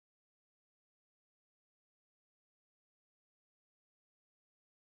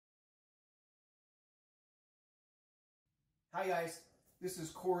Hi guys, this is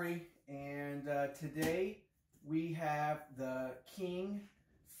Corey, and today we have the Kyng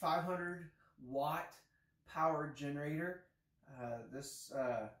 500W power generator. This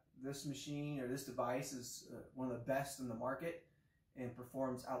machine or this device is one of the best in the market and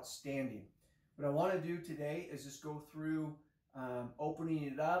performs outstanding. What I want to do today is just go through opening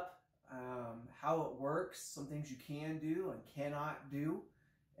it up, how it works, some things you can do and cannot do,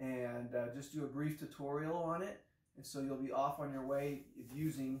 and just do a brief tutorial on it. And so you'll be off on your way of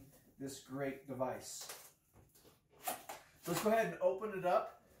using this great device. So let's go ahead and open it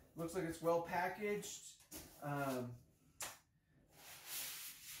up. Looks like it's well packaged.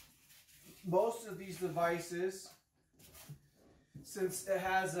 Most of these devices, since it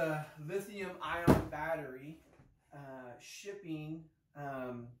has a lithium-ion battery, shipping,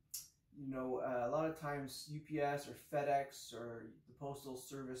 a lot of times UPS or FedEx or the Postal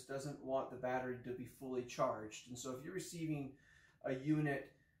Service doesn't want the battery to be fully charged. And so if you're receiving a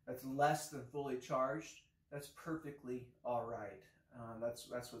unit that's less than fully charged, that's perfectly all right. That's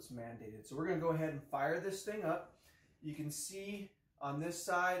what's mandated. So we're going to go ahead and fire this thing up. You can see on this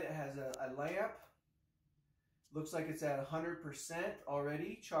side it has a lamp. Looks like it's at 100%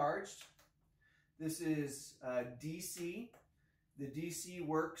 already charged. This is DC. The DC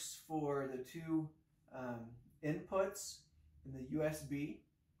works for the two inputs in the USB.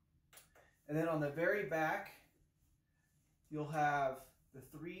 And then on the very back, you'll have the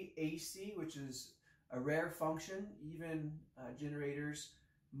 3 AC, which is a rare function. Even generators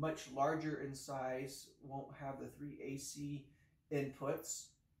much larger in size won't have the 3 AC inputs.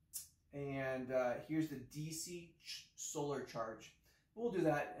 And here's the DC solar charge. We'll do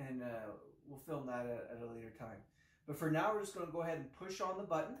that, and we'll film that at a later time. But for now, we're just going to go ahead and push on the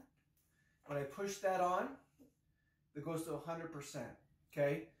button. When I push that on, it goes to 100%.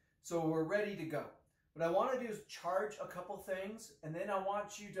 Okay, so we're ready to go. What I want to do is charge a couple things, and then I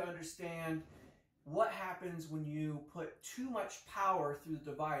want you to understand what happens when you put too much power through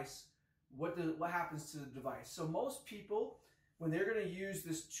the device. What happens to the device? So most people, when they're going to use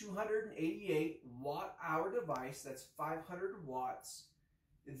this 288 watt-hour device, that's 500 watts,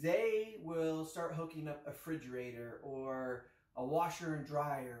 they will start hooking up a refrigerator or a washer and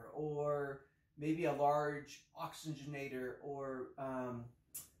dryer or maybe a large oxygenator or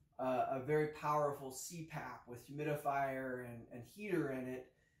a very powerful CPAP with humidifier and heater in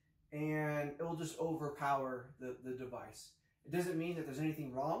it, and it will just overpower the device. It doesn't mean that there's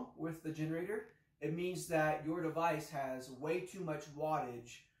anything wrong with the generator. It means that your device has way too much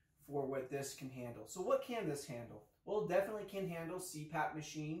wattage for what this can handle. So what can this handle? Well, it definitely can handle CPAP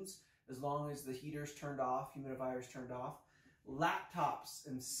machines as long as the heater's turned off, humidifiers turned off, laptops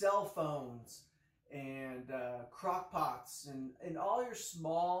and cell phones and crock pots and all your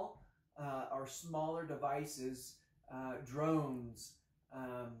small or smaller devices, drones,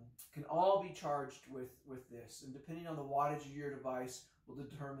 can all be charged with this. And depending on the wattage of your device will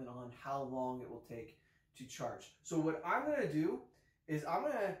determine on how long it will take to charge. So what I'm going to do is I'm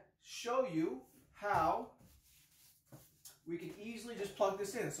going to show you how we can easily just plug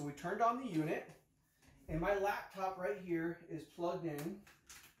this in. So we turned on the unit, and my laptop right here is plugged in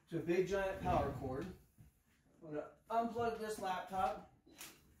to a big giant power cord. I'm going to unplug this laptop,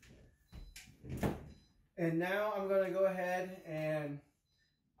 and now I'm going to go ahead and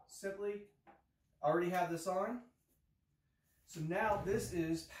simply already have this on. So now this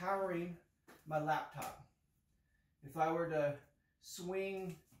is powering my laptop. If I were to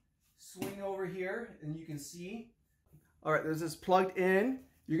swing over here, and you can see, all right, there's this plugged in.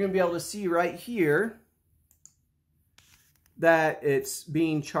 You're going to be able to see right here that it's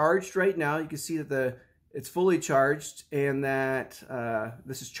being charged right now. You can see that it's fully charged, and that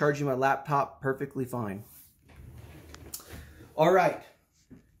this is charging my laptop perfectly fine. All right,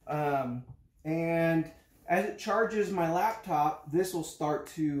 and as it charges my laptop, this will start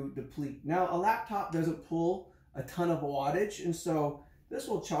to deplete. Now, a laptop doesn't pull a ton of wattage, and so this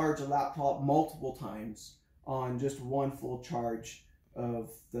will charge a laptop multiple times on just one full charge of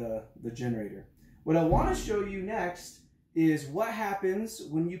the generator. What I want to show you next is what happens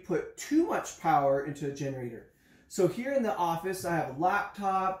when you put too much power into a generator. So here in the office, I have a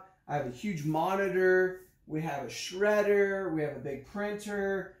laptop, I have a huge monitor, we have a shredder, we have a big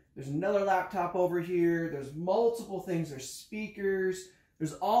printer, there's another laptop over here, there's multiple things, there's speakers,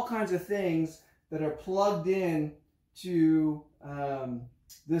 there's all kinds of things that are plugged in to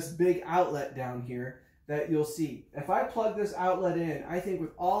this big outlet down here that you'll see. If I plug this outlet in, I think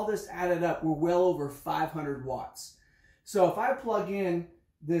with all this added up, we're well over 500 watts. So if I plug in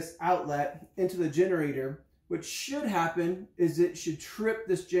this outlet into the generator, what should happen is it should trip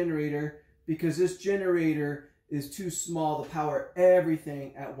this generator because this generator is too small to power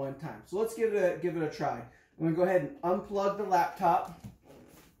everything at one time. So let's give it a try. I'm going to go ahead and unplug the laptop.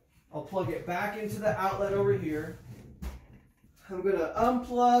 I'll plug it back into the outlet over here. I'm going to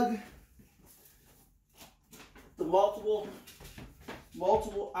unplug the multiple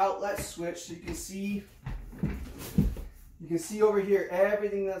outlet switch so you can see over here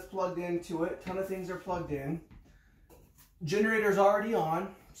everything that's plugged into it. A ton of things are plugged in. Generator's already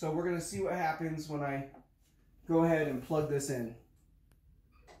on, so we're going to see what happens when I go ahead and plug this in.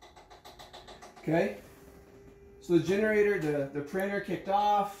 Okay, so the generator, the printer kicked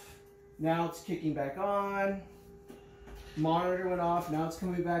off. Now it's kicking back on. Monitor went off, now it's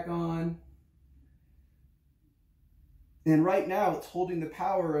coming back on. And right now it's holding the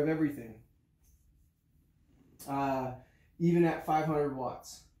power of everything, even at 500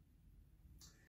 watts.